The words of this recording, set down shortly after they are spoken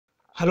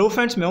Hello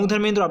friends, मैं हूं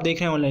धर्मेंद्र। आप देख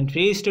रहे हैं online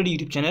trade study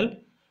YouTube channel.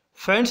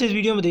 Friends, इस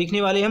वीडियो में देखने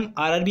वाले हम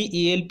आरआरबी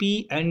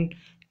एएलपी एंड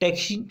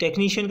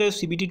टेक्नीशियन का जो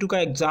CBT2 का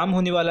एग्ज़ाम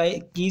होने वाला है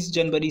 21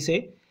 जनवरी से।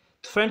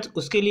 तो फ्रेंड्स,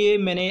 उसके लिए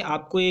मैंने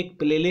आपको एक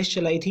प्लेलिस्ट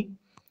चलाई थी,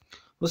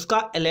 उसका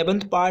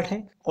 11th पार्ट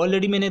है।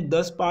 ऑलरेडी मैंने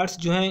 10 पार्ट्स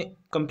जो हैं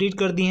कंप्लीट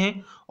कर दिए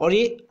हैं और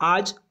ये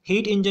आज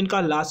हीट इंजन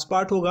का लास्ट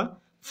पार्ट होगा।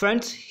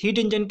 फ्रेंड्स, हीट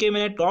इंजन के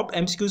मैंने टॉप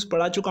MCQs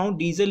पढ़ा चुका हूँ,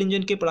 डीजल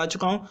इंजन के पढ़ा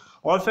चुका हूँ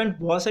और फ्रेंड्स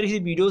बहुत सारी ऐसी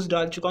वीडियोस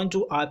डाल चुका हूँ जो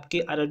आपके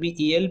आरआरबी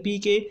ALP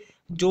के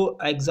जो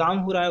एग्ज़ाम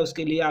हो रहा है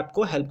उसके लिए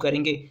आपको हेल्प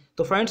करेंगे।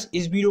 तो फ्रेंड्स,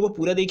 इस वीडियो को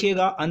पूरा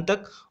देखिएगा अंत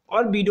तक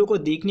और वीडियो को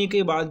देखने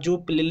के बाद जो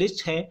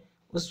प्लेलिस्ट है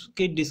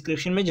उसके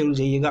डिस्क्रिप्शन में जरूर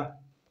जाइएगा।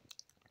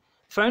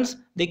 फ्रेंड्स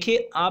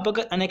देखिए, आप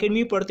अगर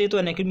अनअकैडमी पढ़ते हैं तो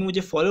अनअकैडमी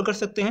मुझे फॉलो कर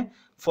सकते हैं।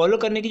 फॉलो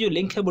करने की जो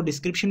लिंक है वो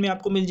डिस्क्रिप्शन में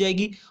आपको मिल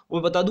जाएगी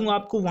और बता दूंगा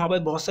आपको वहाँ पर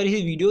बहुत सारी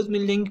वीडियोस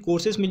मिल जाएंगी,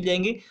 कोर्सेज मिल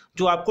जाएंगे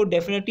जो आपको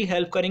डेफिनेटली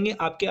हेल्प करेंगे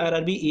आपके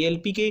आरआरबी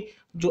ALP के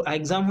जो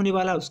एग्ज़ाम होने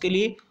वाला है उसके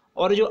लिए,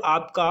 और जो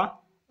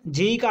आपका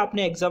जेई का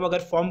आपने एग्ज़ाम अगर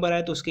फॉर्म भरा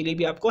है तो उसके लिए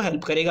भी आपको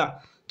हेल्प करेगा।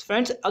 तो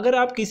फ्रेंड्स, अगर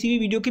आप किसी भी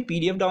वीडियो की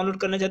PDF डाउनलोड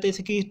करना चाहते हैं,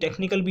 जैसे कि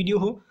टेक्निकल वीडियो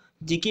हो,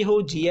 जीके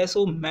हो, GS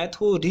हो,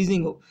 मैथ हो,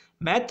 रीजनिंग हो,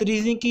 मैथ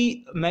रीजनिंग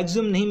की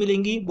मैक्सिमम नहीं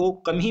मिलेंगी, वो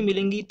कम ही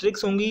मिलेंगी,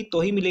 ट्रिक्स होंगी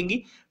तो ही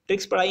मिलेंगी।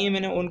 ट्रिक्स पढ़ाई है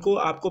मैंने, उनको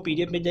आपको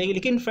PDF मिल जाएगी।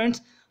 लेकिन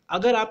फ्रेंड्स,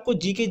 अगर आपको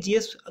GK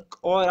GS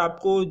और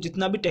आपको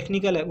जितना भी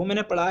टेक्निकल है वो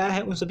मैंने पढ़ाया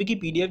है उन सभी की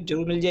PDF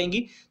जरूर मिल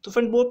जाएंगी। तो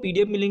फ्रेंड, वो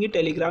PDF मिलेंगी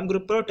टेलीग्राम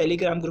ग्रुप पर और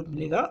टेलीग्राम ग्रुप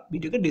मिलेगा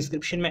वीडियो के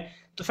डिस्क्रिप्शन में।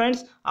 तो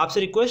फ्रेंड्स, आपसे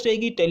रिक्वेस्ट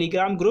रहेगी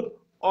टेलीग्राम ग्रुप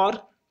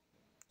और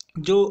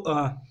जो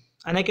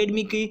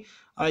अनअकैडमी की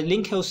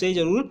लिंक है उसे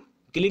जरूर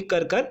क्लिक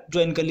कर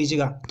ज्वाइन कर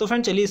लीजिएगा। तो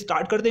फ्रेंड, चलिए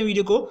स्टार्ट करते हैं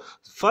वीडियो को।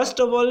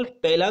 फर्स्ट ऑफ ऑल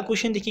पहला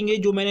क्वेश्चन देखेंगे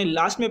जो मैंने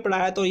लास्ट में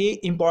पढ़ाया, तो ये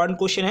इंपॉर्टेंट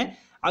क्वेश्चन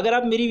है। अगर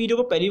आप मेरी वीडियो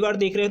को पहली बार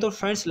देख रहे हैं तो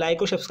फ्रेंड्स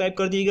लाइक और सब्सक्राइब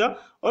कर दीजिएगा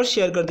और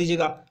शेयर कर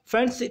दीजिएगा।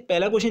 फ्रेंड्स,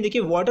 पहला क्वेश्चन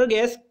देखिए, वाटर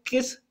गैस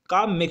किस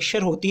का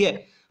मिक्सचर होती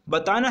है?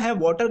 बताना है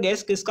वाटर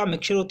गैस किस का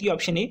मिक्सचर होती है।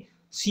 ऑप्शन ए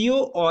CO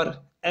और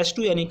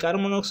H2 यानी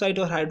कार्बन मोनोऑक्साइड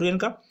और हाइड्रोजन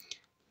का,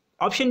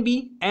 ऑप्शन बी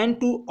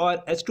N2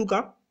 और H2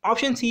 का,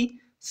 ऑप्शन सी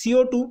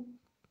CO2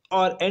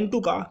 और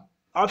N2 का,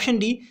 option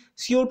D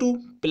CO2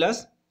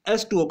 plus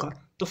H2O का।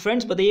 तो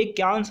फ्रेंड्स बताइए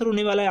क्या आंसर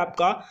होने वाला है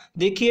आपका।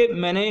 देखिए,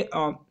 मैंने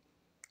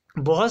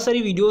बहुत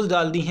सारी वीडियोस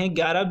डाल दी हैं,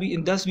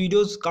 11-10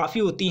 वीडियोस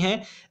काफ़ी होती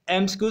हैं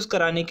MCQs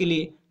कराने के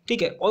लिए,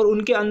 ठीक है, और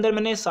उनके अंदर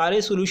मैंने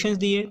सारे सॉल्यूशंस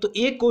दिए। तो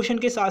एक क्वेश्चन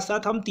के साथ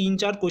साथ हम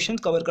 3-4 क्वेश्चन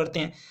कवर करते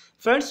हैं।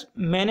 फ्रेंड्स,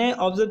 मैंने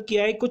ऑब्जर्व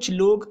किया है कुछ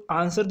लोग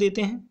आंसर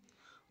देते हैं,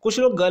 कुछ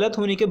लोग गलत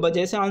होने के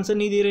वजह से आंसर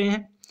नहीं दे रहे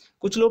हैं,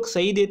 कुछ लोग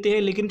सही देते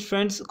हैं, लेकिन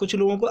फ्रेंड्स कुछ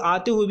लोगों को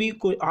आते हुए भी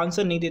कोई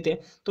आंसर नहीं देते हैं।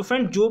 तो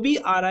फ्रेंड, जो भी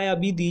आ रहा है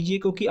अभी दीजिए,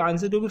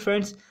 क्योंकि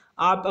फ्रेंड्स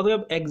आप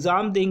अगर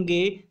एग्ज़ाम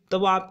देंगे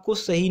तब आपको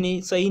सही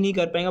नहीं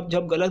कर पाएंगे। आप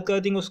जब गलत कर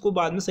देंगे उसको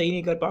बाद में सही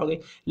नहीं कर पाओगे,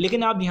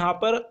 लेकिन आप यहाँ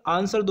पर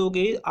आंसर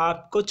दोगे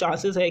आपको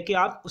चांसेस है कि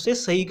आप उसे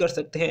सही कर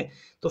सकते हैं।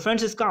 तो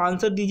फ्रेंड्स, इसका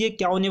आंसर दीजिए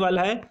क्या होने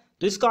वाला है।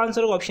 तो इसका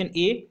आंसर होगा ऑप्शन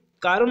ए,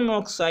 कार्बन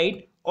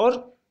मोनोऑक्साइड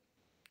और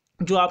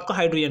जो आपका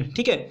हाइड्रोजन,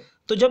 ठीक है।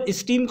 तो जब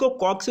स्टीम को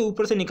कॉक से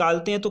ऊपर से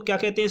निकालते हैं तो क्या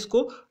कहते हैं,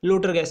 इसको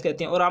लोटर गैस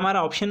कहते हैं, और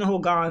हमारा ऑप्शन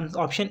होगा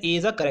option A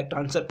is a correct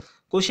answer.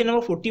 Question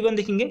number 41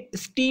 देखेंगे,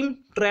 स्टीम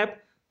ट्रैप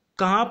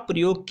कहाँ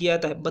प्रयोग किया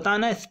जाता है?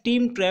 बताना है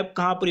स्टीम ट्रैप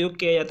कहाँ प्रयोग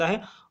किया जाता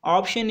है।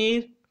 Option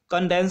a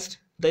condensed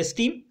the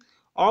steam,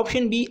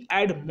 option B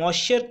Ed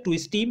moisture to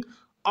steam,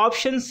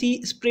 option C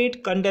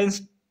spread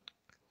condensed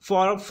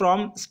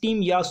from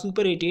steam या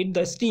सुपरहीटेड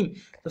द स्टीम।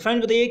 तो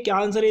फ्रेंड बताइए क्या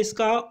आंसर है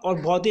इसका,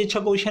 और बहुत ही अच्छा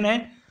क्वेश्चन है।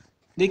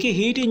 देखिए,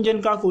 हीट इंजन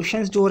का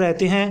क्वेश्चंस जो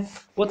रहते हैं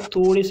वो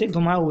थोड़े से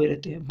घुमाए हुए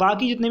रहते हैं।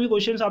 बाकी जितने भी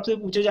क्वेश्चंस आपसे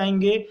पूछे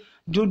जाएंगे,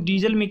 जो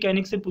डीजल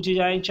मैकेनिक से पूछे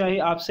जाएं, चाहे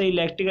आपसे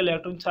इलेक्ट्रिकल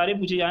इलेक्ट्रॉनिक सारे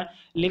पूछे जाएं,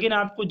 लेकिन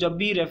आपको जब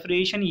भी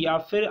रेफ्रिजरेशन या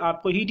फिर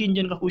आपको हीट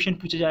इंजन का क्वेश्चन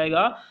पूछा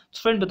जाएगा तो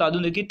फ्रेंड बता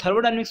दूं, देखिए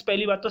थर्मोडायनेमिक्स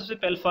पहली बात तो सबसे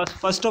पहले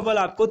फर्स्ट ऑफ ऑल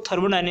आपको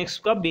थर्मोडायनेमिक्स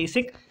का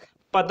बेसिक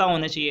पता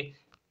होना चाहिए।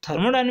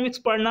 थर्मोडायनेमिक्स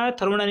पढ़ना है,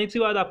 थर्मोडायनेमिक्स के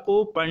बाद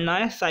आपको पढ़ना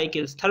है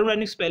साइकिल्स।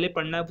 थर्मोडायनेमिक्स पहले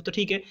पढ़ना है वो तो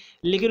ठीक है,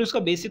 लेकिन उसका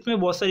बेसिक में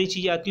बहुत सारी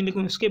चीज़ें आती हैं,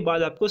 लेकिन उसके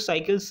बाद आपको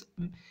साइकिल्स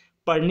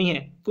पढ़नी है।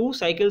 तो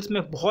साइकिल्स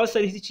में बहुत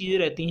सारी सी चीज़ें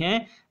रहती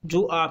हैं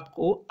जो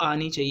आपको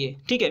आनी चाहिए,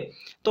 ठीक है।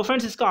 तो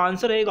फ्रेंड्स, इसका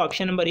आंसर रहेगा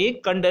option number A,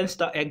 condense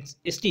the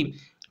steam.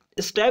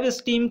 Step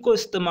steam को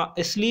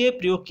इसलिए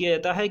प्रयोग किया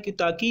जाता है कि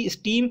ताकि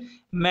स्टीम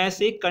में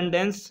से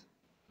कंडेंस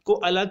को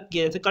अलग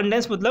किया जा सके।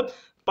 कंडेंस मतलब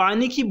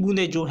पानी की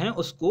बूंदें जो हैं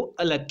उसको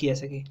अलग किया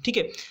सके, ठीक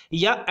है।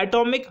 या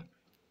एटॉमिक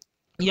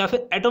या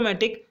फिर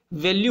एटोमेटिक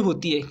वैल्यू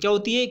होती है, क्या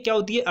होती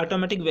है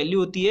एटोमेटिक वैल्यू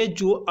होती है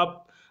जो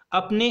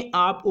अपने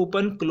आप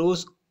ओपन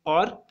क्लोज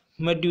और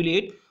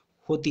मॉड्यूलेट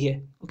होती है,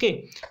 ओके।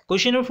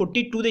 क्वेश्चन नंबर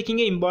 42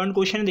 देखेंगे, इंपॉर्टेंट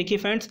क्वेश्चन है। देखिए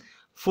फ्रेंड्स,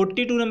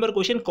 42 नंबर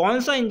क्वेश्चन, कौन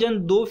सा इंजन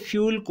दो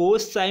फ्यूल को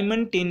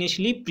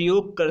साइमल्टेनियसली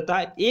प्रयोग करता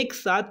है, एक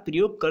साथ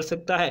प्रयोग कर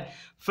सकता है?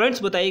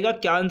 फ्रेंड्स बताइएगा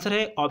क्या आंसर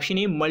है। Option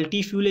a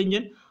multi fuel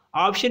engine,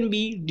 option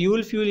B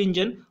dual fuel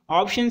engine,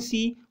 option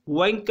C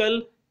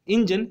vehicle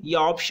engine, या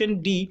option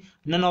D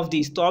none of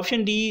these. तो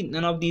option D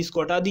none of these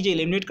को हटा दीजिए,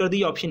 एलिमिनेट कर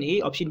दीजिए। Option A,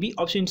 option B,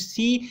 option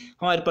C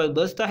हमारे पास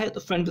बचता है। तो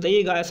फ्रेंड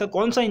बताइएगा ऐसा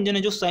कौन सा इंजन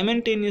है जो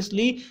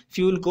साइमल्टेनियसली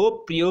फ्यूल को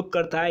प्रयोग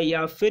करता है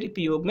या फिर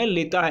प्रयोग में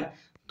लेता है।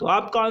 तो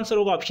आपका आंसर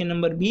होगा option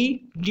number B,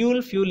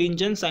 dual fuel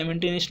engine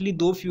simultaneously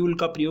दो फ्यूल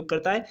का प्रयोग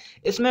करता है।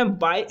 इसमें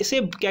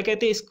इसे क्या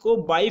कहते हैं, इसको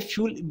बाई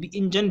फ्यूल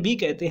इंजन भी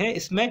कहते हैं।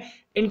 इसमें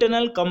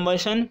इंटरनल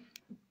कंबशन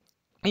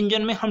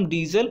इंजन में हम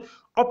डीजल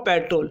और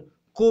पेट्रोल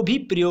को भी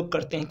प्रयोग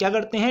करते हैं। क्या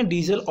करते हैं,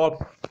 डीजल और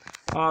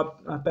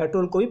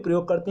पेट्रोल को भी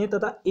प्रयोग करते हैं,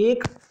 तथा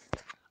एक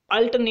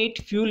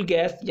अल्टरनेट फ्यूल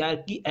गैस या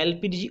कि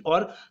एलपीजी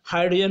और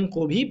हाइड्रोजन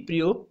को भी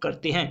प्रयोग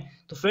करते हैं।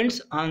 तो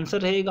फ्रेंड्स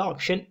आंसर रहेगा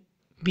option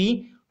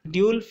B,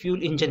 dual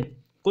fuel engine.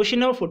 Question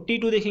number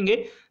 42 देखेंगे,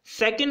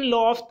 सेकंड लॉ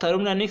ऑफ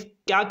थर्मोडायनेमिक्स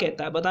क्या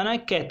कहता है, बताना है,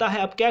 कहता है,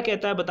 अब क्या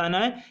कहता है बताना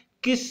है,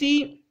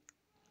 किसी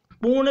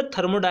पूर्ण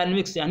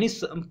थर्मोडायनेमिक्स यानी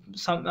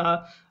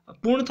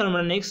पूर्ण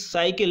थर्मोडायनेमिक्स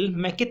साइकिल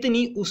में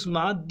कितनी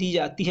ऊष्मा दी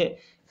जाती है,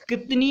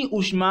 कितनी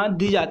ऊष्मा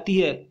दी जाती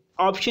है।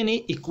 Option A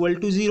equal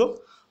to 0,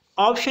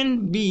 option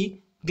be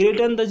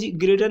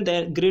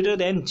greater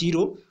than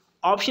 0,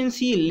 option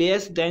C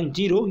less than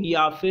 0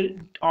 या फिर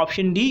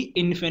ऑप्शन डी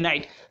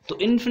इन्फिनाइट। तो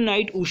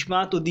इन्फिनाइट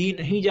ऊष्मा तो दी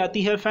नहीं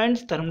जाती है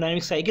फ्रेंड्स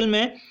थर्मोडायनेमिक साइकिल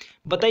में।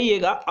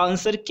 बताइएगा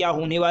आंसर क्या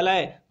होने वाला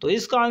है। तो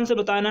इसका आंसर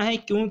बताना है,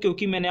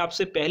 क्योंकि मैंने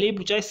आपसे पहले ही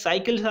पूछा है,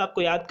 साइकिल से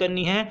आपको याद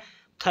करनी है,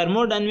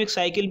 थर्मोडायनेमिक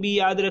साइकिल भी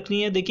याद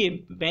रखनी है।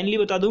 देखिए मेनली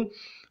बता दूं,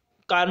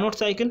 कार्नोट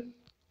साइकिल,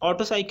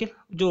 ऑटो साइकिल,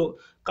 जो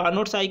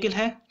कार्नोट साइकिल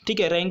है, ठीक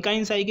है,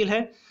 रैंकाइन साइकिल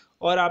है,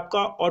 और आपका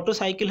ऑटो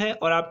साइकिल है,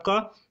 और आपका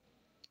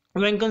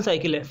वेंकन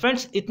साइकिल है।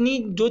 फ्रेंड्स इतनी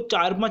जो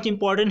 4-5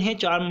 इंपॉर्टेंट है,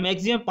 4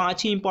 मैक्सिमम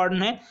 5 ही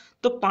इंपॉर्टेंट है।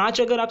 तो 5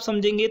 अगर आप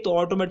समझेंगे तो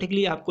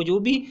ऑटोमेटिकली आपको जो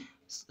भी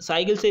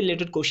साइकिल से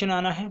रिलेटेड क्वेश्चन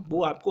आना है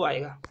वो आपको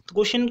आएगा। तो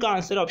क्वेश्चन का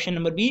answer option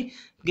number B,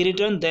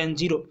 greater than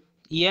 0।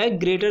 यह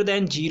ग्रेटर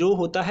देन 0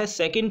 होता है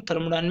सेकंड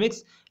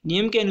थर्मोडायनेमिक्स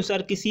नियम के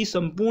अनुसार किसी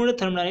संपूर्ण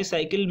थर्मोडायनेमिक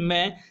साइकिल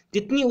में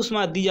जितनी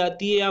ऊष्मा दी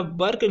जाती है या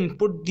वर्क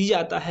इनपुट दी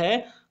जाता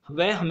है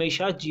वह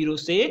हमेशा 0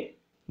 से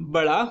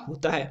बड़ा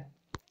होता है।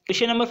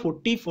 क्वेश्चन नंबर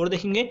 44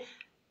 देखेंगे,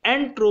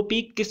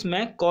 एंट्रोपी किस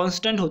में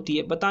कांस्टेंट होती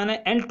है, बताना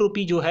है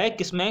एंट्रोपी जो है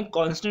किस में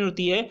कांस्टेंट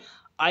होती है,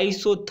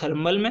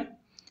 आइसोथर्मल में,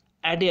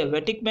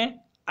 एडियाबैटिक में,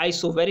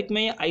 आइसोबैरिक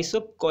में या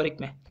आइसोकोरिक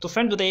में। तो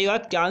फ्रेंड्स बताइएगा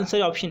क्या आंसर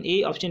है, option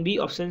A, option B,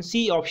 option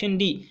C, option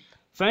D.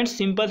 Friends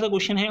simple सा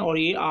क्वेश्चन है और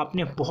ये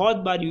आपने बहुत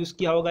बार यूज़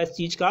किया होगा इस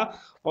चीज़ का,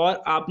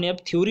 और आपने अब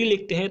थ्योरी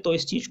लिखते हैं तो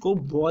इस चीज़ को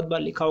बहुत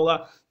बार लिखा होगा।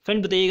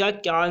 फ्रेंड्स बताइएगा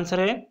क्या आंसर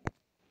है।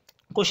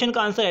 क्वेश्चन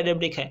का आंसर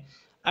एडियाबैटिक है।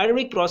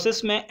 एडियाबैटिक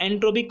प्रोसेस में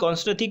एंट्रोपी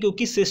कांस्टेंट थी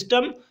क्योंकि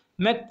सिस्टम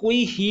में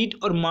कोई हीट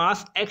और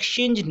मास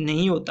एक्सचेंज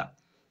नहीं होता।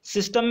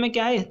 सिस्टम में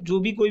क्या है, जो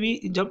भी कोई भी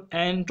जब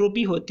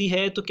एंट्रोपी होती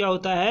है तो क्या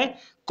होता है,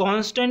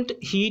 कांस्टेंट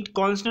हीट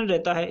कांस्टेंट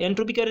रहता है,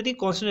 एंट्रोपी क्या रहती है,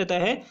 कांस्टेंट रहता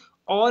है,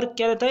 और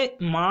क्या रहता है,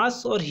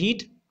 मास और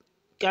हीट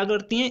क्या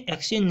करती हैं,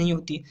 एक्सचेंज नहीं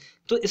होती।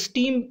 तो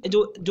स्टीम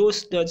जो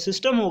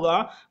सिस्टम होगा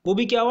वो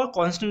भी क्या होगा,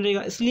 कांस्टेंट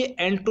रहेगा, इसलिए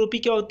एंट्रोपी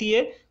क्या होती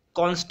है,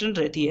 कांस्टेंट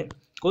रहती है।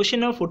 क्वेश्चन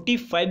नंबर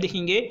 45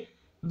 देखेंगे,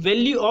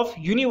 value of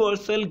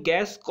universal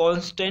gas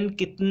constant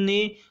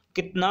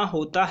कितना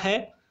होता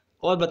है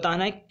और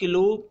बताना है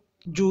किलो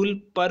जूल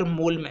पर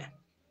मोल में।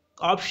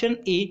 Option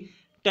A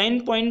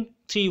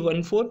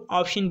 10.314,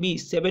 option B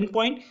 7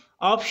 point,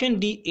 option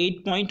D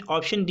 8 point,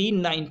 option D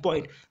 9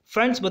 point.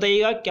 Friends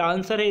बताइएगा क्या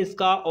आंसर है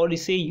इसका, और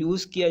इसे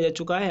यूज़ किया जा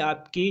चुका है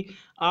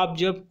आप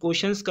जब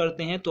क्वेश्चंस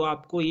करते हैं तो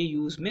आपको ये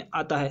यूज़ में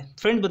आता है।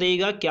 फ्रेंड्स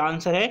बताइएगा क्या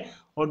आंसर है,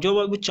 और जब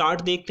आप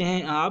चार्ट देखते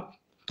हैं आप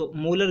तो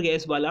मोलर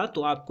गैस वाला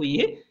तो आपको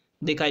ये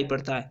दिखाई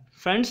पड़ता है।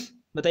 फ्रेंड्स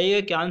बताइएगा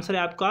क्या आंसर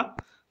है आपका।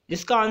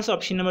 इसका आंसर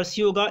ऑप्शन नंबर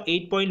सी होगा,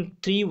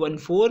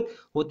 8.314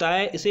 होता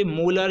है। इसे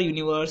मोलर,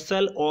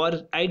 यूनिवर्सल और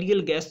आइडियल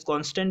गैस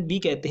कांस्टेंट भी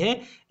कहते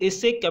हैं।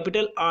 इससे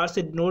कैपिटल आर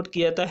से डिनोट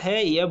किया जाता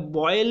है। यह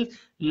boil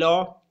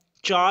law,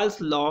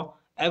 Charles law,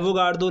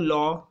 एवोगार्डो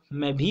law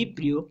में भी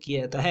प्रयोग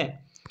किया जाता है।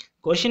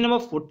 क्वेश्चन नंबर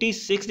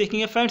 46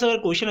 देखेंगे। फ्रेंड्स अगर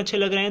क्वेश्चन अच्छे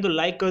लग रहे हैं तो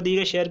लाइक कर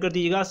दीजिएगा, शेयर कर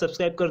दीजिएगा,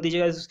 सब्सक्राइब कर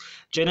दीजिएगा इस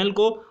चैनल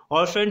को।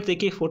 और फ्रेंड्स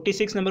देखिए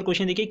 46 नंबर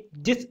क्वेश्चन देखिए,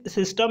 जिस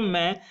सिस्टम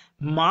में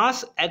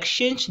मास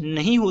एक्सचेंज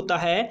नहीं होता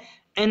है,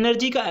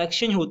 एनर्जी का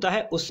एक्सचेंज होता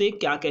है, उसे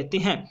क्या कहते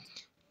हैं,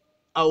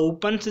 a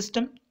open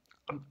system,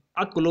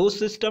 a close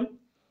system,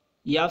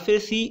 या फिर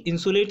सी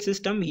इंसुलेट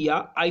सिस्टम,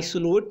 या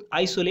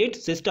आइसोलेट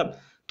सिस्टम।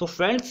 तो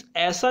फ्रेंड्स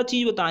ऐसा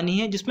चीज बतानी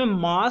है जिसमें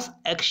मास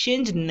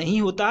एक्सचेंज नहीं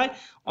होता है,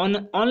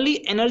 ओनली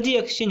एनर्जी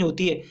एक्सचेंज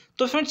होती है।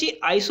 तो फ्रेंड्स ये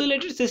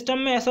आइसोलेटेड सिस्टम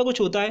में ऐसा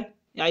कुछ होता है,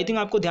 आई थिंक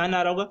आपको ध्यान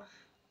आ रहा होगा,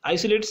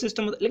 आइसोलेटेड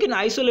सिस्टम। लेकिन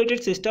आइसोलेटेड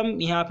सिस्टम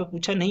यहाँ पे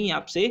पूछा नहीं है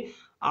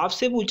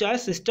आपसे पूछा है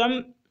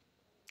सिस्टम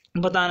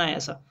बताना है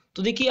ऐसा।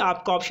 तो देखिए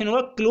आपका ऑप्शन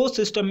होगा क्लोज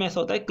सिस्टम में ऐसा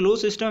होता है।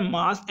 क्लोज सिस्टम में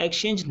मास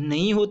एक्सचेंज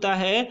नहीं होता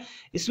है,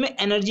 इसमें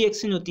एनर्जी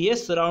एक्सचेंज होती है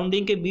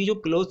सराउंडिंग के बीच। जो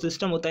क्लोज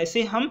सिस्टम होता है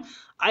इसे हम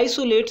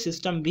आइसोलेट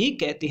सिस्टम भी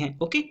कहते हैं।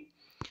 ओके,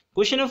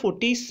 क्वेश्चन नंबर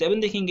 47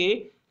 देखेंगे।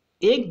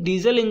 एक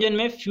डीजल इंजन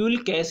में फ्यूल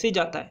कैसे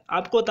जाता है,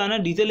 आपको बताना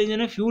है डीजल इंजन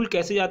में फ्यूल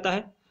कैसे जाता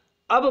है।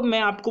 अब मैं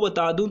आपको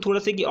बता दूं थोड़ा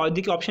सा कि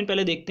अधिक ऑप्शन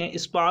पहले देखते हैं।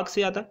 स्पार्क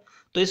से आता है,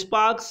 तो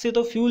स्पार्क से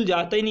तो फ्यूल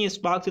जाता ही नहीं,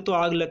 स्पार्क से तो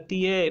आग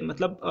लगती है,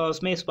 मतलब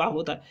उसमें स्पार्क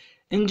होता है।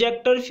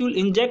 इंजेक्टर फ्यूल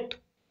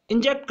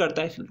इंजेक्ट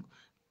करता है फ्यूल,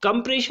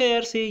 कंप्रेशर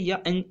एयर से या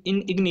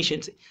इग्निशन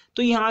से।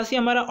 तो यहाँ से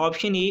हमारा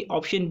option A,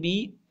 option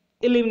B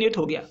eliminate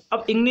हो गया।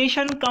 अब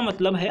इग्निशन का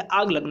मतलब है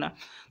आग लगना,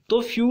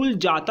 तो फ्यूल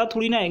जाता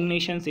थोड़ी ना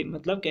इग्निशन से,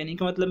 मतलब कहने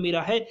का मतलब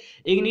मेरा है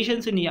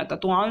इग्निशन से नहीं आता।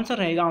 तो आंसर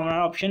रहेगा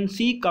हमारा ऑप्शन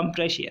सी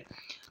कंप्रेस एयर।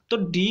 तो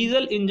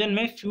डीजल इंजन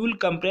में फ्यूल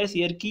कंप्रेस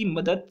एयर की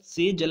मदद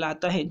से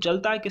जलाता है।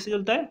 जलता है, कैसे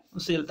जलता है?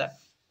 उससे जलता है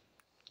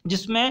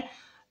जिसमें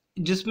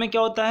जिसमें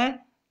क्या होता है,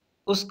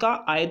 उसका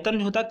आयतन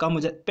जो होता है कम हो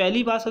जाता है।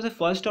 पहली बात, सबसे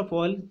फर्स्ट ऑफ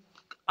ऑल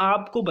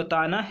आपको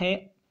बताना है,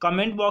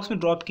 कमेंट बॉक्स में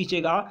ड्रॉप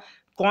कीजिएगा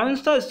कौन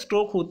सा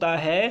स्ट्रोक होता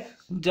है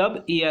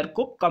जब एयर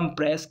को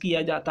कंप्रेस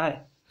किया जाता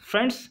है।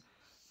 फ्रेंड्स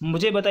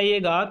मुझे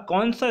बताइएगा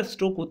कौन सा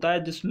स्ट्रोक होता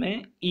है जिसमें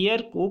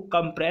एयर को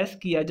कंप्रेस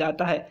किया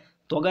जाता है।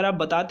 तो अगर आप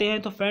बताते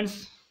हैं तो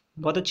फ्रेंड्स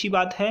बहुत अच्छी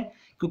बात है,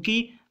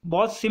 क्योंकि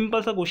बहुत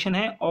सिंपल सा क्वेश्चन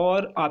है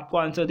और आपको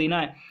आंसर देना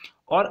है।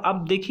 और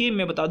अब देखिए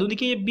मैं बता दूं,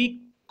 देखिए ये भी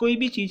कोई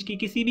भी चीज़ की,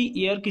 किसी भी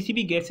एयर, किसी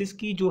भी गैसेस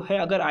की जो है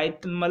अगर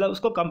आयतन मतलब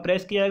उसको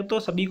कंप्रेस किया जाए तो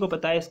सभी को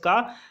पता है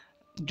इसका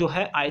जो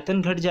है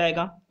आयतन घट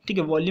जाएगा, ठीक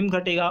है, वॉल्यूम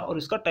घटेगा और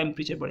उसका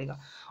टेम्परेचर बढ़ेगा।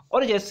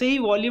 और जैसे ही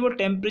वॉल्यूम और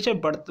टेम्परेचर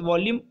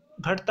वॉल्यूम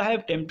घटता है,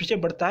 टेम्परेचर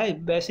बढ़ता है,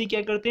 वैसे ही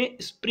क्या करते हैं,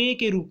 स्प्रे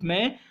के रूप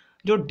में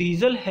जो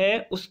डीजल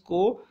है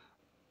उसको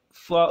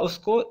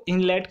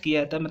इनलेट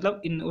किया जाता है,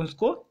 मतलब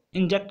उसको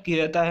इंजेक्ट किया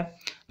जाता है।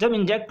 जब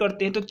इंजेक्ट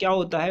करते हैं तो क्या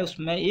होता है,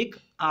 उसमें एक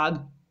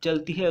आग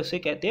चलती है, उसे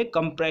कहते हैं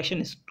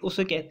कंप्रेशन,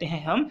 उसे कहते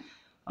हैं हम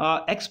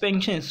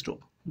एक्सपेंशन स्ट्रोक।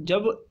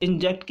 जब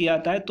इंजेक्ट किया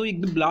जाता है तो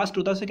एक ब्लास्ट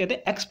होता है, उसे कहते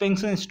हैं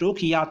एक्सपेंशन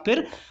स्ट्रोक या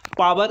फिर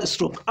पावर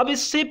स्ट्रोक। अब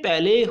इससे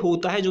पहले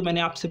होता है जो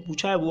मैंने आपसे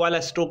पूछा है वो वाला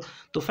स्ट्रोक,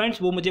 तो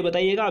फ्रेंड्स वो मुझे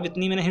बताइएगा। अब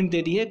इतनी मैंने हिंट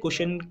दे दी है,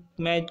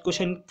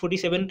 क्वेश्चन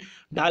 47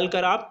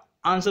 डालकर आप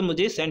आंसर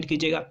मुझे सेंड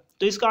कीजिएगा।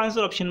 तो इसका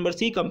answer option number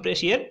C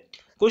compress air.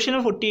 Question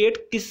number 48,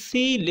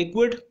 किसी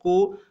लिक्विड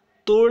को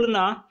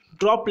तोड़ना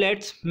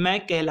ड्रॉपलेट्स में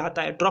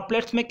कहलाता है।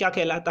 ड्रॉपलेट्स में क्या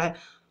कहलाता है?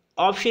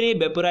 Option A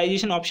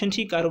vaporisation, option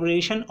C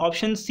कार्बोरेशन,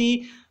 option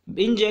C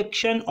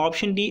injection,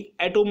 option D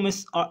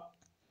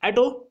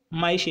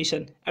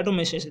atomisation.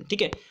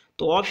 ठीक है,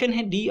 तो ऑप्शन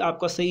है डी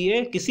आपका सही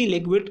है। किसी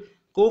लिक्विड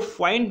को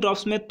फाइन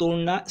ड्रॉप्स में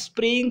तोड़ना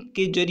स्प्रेइंग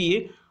के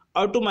जरिए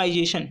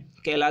ऑटोमाइजेशन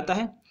कहलाता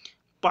है।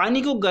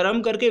 पानी को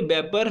गर्म करके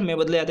वेपर में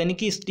बदला जाता है, यानी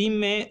कि स्टीम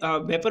में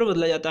वेपर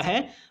बदला जाता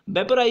है,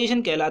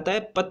 वेपराइजेशन कहलाता है।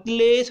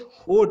 पतले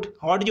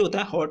हॉट जो होता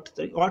है,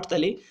 हॉट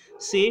तले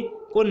से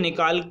को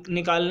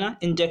निकालना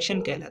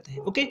इंजेक्शन कहलाता है।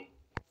 ओके,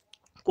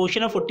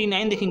 क्वेश्चन नंबर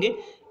 49 देखेंगे।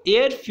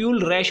 Air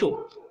fuel ratio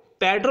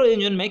petrol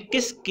engine में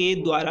किसके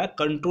द्वारा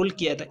कंट्रोल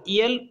किया था?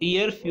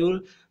 एयर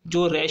फ्यूल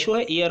जो रेशो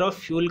है, एयर ऑफ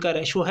फ्यूल का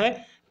रेशो है,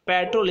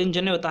 पेट्रोल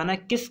इंजन में बताना है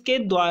किसके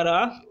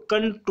द्वारा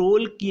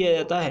कंट्रोल किया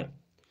जाता है।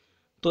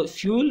 तो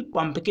फ्यूल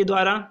पंप के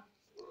द्वारा,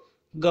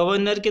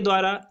 गवर्नर के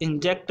द्वारा,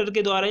 इंजेक्टर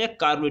के द्वारा या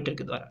कार्बोरेटर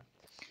के द्वारा।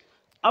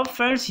 अब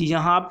फ्रेंड्स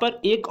यहाँ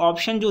पर एक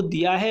ऑप्शन जो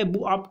दिया है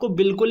वो आपको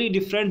बिल्कुल ही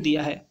डिफरेंट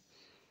दिया है,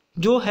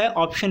 जो है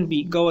ऑप्शन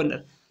बी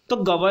गवर्नर। तो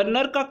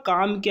गवर्नर का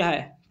काम क्या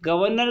है?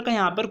 गवर्नर का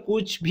यहाँ पर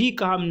कुछ भी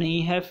काम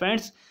नहीं है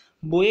फ्रेंड्स,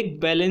 वो एक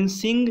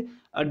बैलेंसिंग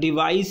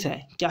डिवाइस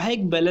है। क्या है?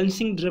 एक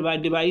बैलेंसिंग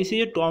डिवाइस है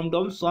जो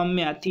टॉम सॉम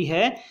में आती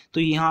है।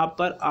 तो यहाँ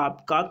पर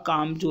आपका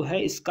काम जो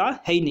है इसका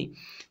है ही नहीं,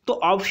 तो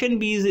ऑप्शन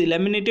बी इज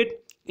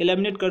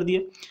एलिमिनेट कर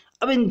दिए।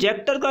 अब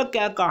इंजेक्टर का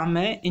क्या काम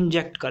है?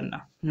 इंजेक्ट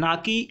करना, ना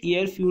कि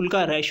एयर फ्यूल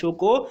का रेशो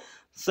को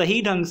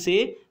सही ढंग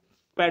से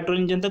पेट्रोल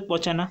इंजन तक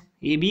पहुंचाना,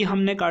 ये भी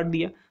हमने काट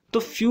दिया। तो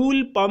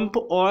फ्यूल पंप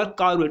और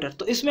कार्बोरेटर,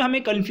 तो इसमें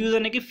हमें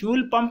कंफ्यूजन है कि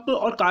फ्यूल पंप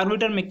और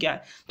कार्बोरेटर में क्या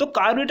है। तो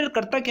कार्बोरेटर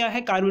करता क्या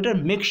है?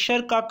 कार्बोरेटर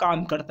मिक्सचर का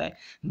काम करता है।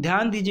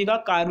 ध्यान दीजिएगा,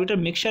 कार्बोरेटर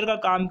मिक्सचर का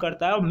काम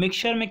करता है। और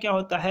मिक्सचर में क्या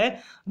होता है,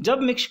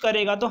 जब मिक्स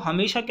करेगा तो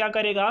हमेशा क्या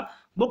करेगा,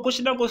 वो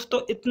कुछ ना कुछ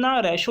तो इतना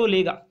रेशो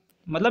लेगा,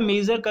 मतलब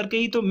मेजर करके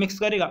ही तो मिक्स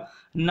करेगा,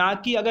 ना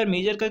कि अगर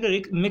मेजर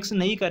करके मिक्स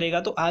नहीं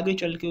करेगा तो आगे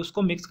चल के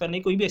उसको मिक्स करने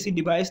की कोई भी ऐसी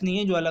डिवाइस नहीं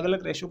है जो अलग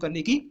अलग रेशो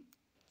करने की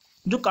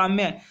जो काम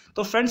में है।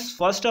 तो फ्रेंड्स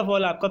फर्स्ट ऑफ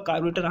ऑल आपका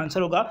कार्बोरेटर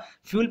आंसर होगा,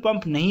 फ्यूल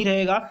पंप नहीं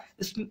रहेगा।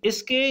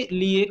 इसके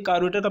लिए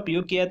कार्बोरेटर का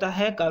प्रयोग किया जाता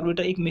है।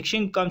 कार्बोरेटर एक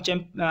मिक्सिंग कम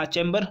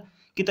चैम्बर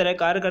की तरह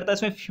कार्य करता है,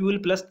 इसमें फ्यूल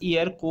प्लस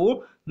एयर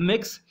को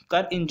मिक्स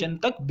कर इंजन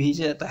तक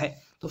भेजा जाता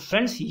है। तो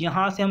फ्रेंड्स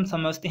यहाँ से हम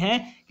समझते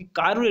हैं कि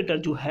कार्बोरेटर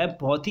जो है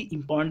बहुत ही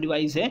इंपॉर्टेंट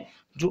डिवाइस है,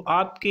 जो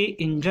आपके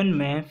इंजन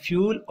में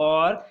फ्यूल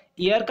और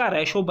एयर का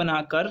रेशो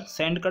बनाकर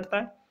सेंड करता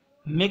है,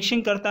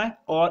 मिक्सिंग करता है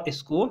और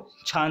इसको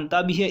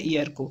छानता भी है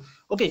एयर को।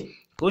 ओके,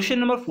 क्वेश्चन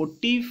नंबर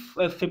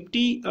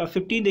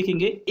 15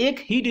 देखेंगे। एक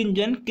हीट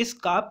इंजन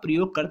किसका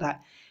प्रयोग करता है?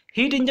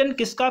 हीट इंजन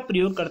किसका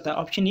प्रयोग करता है?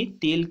 ऑप्शन ए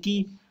तेल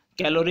की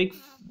कैलोरिक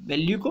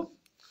वैल्यू को,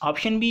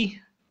 option B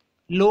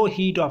low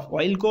heat of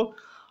oil को,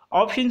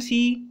 option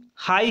C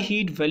high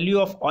heat value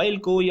of oil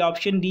को, या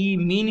option D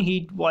mean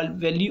heat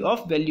value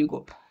of value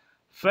को।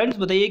 फ्रेंड्स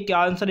बताइए क्या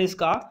आंसर है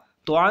इसका?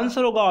 तो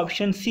आंसर होगा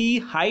option C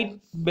high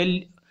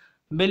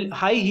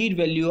heat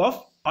value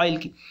of oil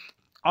की।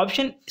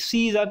 Option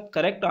C is a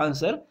correct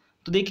answer.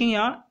 तो देखें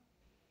यहाँ,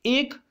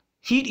 एक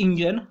heat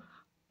engine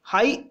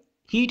high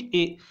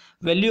heat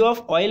value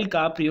of oil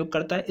का प्रयोग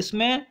करता है,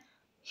 इसमें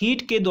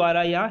हीट के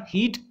द्वारा या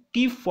हीट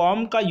की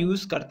फॉर्म का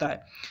यूज करता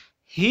है,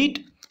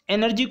 हीट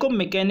एनर्जी को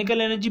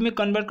मैकेनिकल एनर्जी में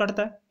कन्वर्ट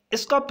करता है।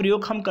 इसका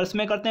प्रयोग हम कर्स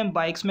में करते हैं,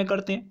 बाइक्स में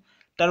करते हैं,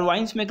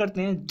 टरबाइंस में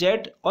करते हैं,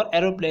 जेट और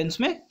एरोप्लेन्स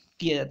में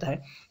किया जाता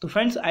है। तो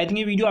फ्रेंड्स आई थिंक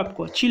ये वीडियो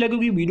आपको अच्छी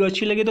लगेगी। वीडियो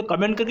अच्छी लगी तो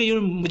कमेंट करके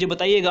जो मुझे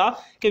बताइएगा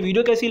कि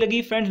वीडियो कैसी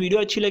लगी। फ्रेंड्स वीडियो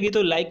अच्छी लगी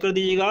तो लाइक कर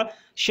दीजिएगा,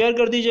 शेयर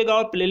कर दीजिएगा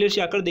और प्लेलिस्ट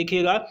जाकर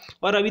देखिएगा।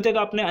 और अभी तक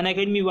आपने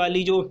अनअकैडमी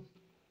वाली जो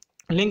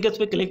लिंक है उस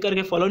पर क्लिक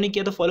करके फॉलो नहीं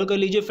किया तो फॉलो कर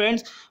लीजिए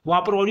फ्रेंड्स।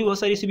 वहाँ पर और भी बहुत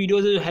सारी ऐसी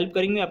वीडियोज़ है जो हेल्प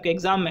करेंगे आपके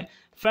एग्जाम में।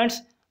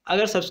 फ्रेंड्स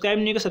अगर सब्सक्राइब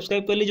नहीं किया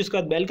सब्सक्राइब कर लीजिए, उसके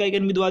बाद बेल का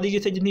आइकन भी दबा दीजिए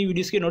जिससे जितनी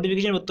वीडियोज़ की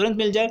नोटिफिकेशन वो तुरंत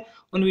मिल जाए,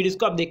 उन वीडियोज़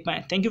को आप देख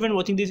पाएँ। Thank you friend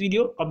watching this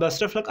video और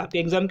बेस्ट ऑफ लक आपके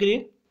एग्जाम के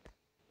लिए।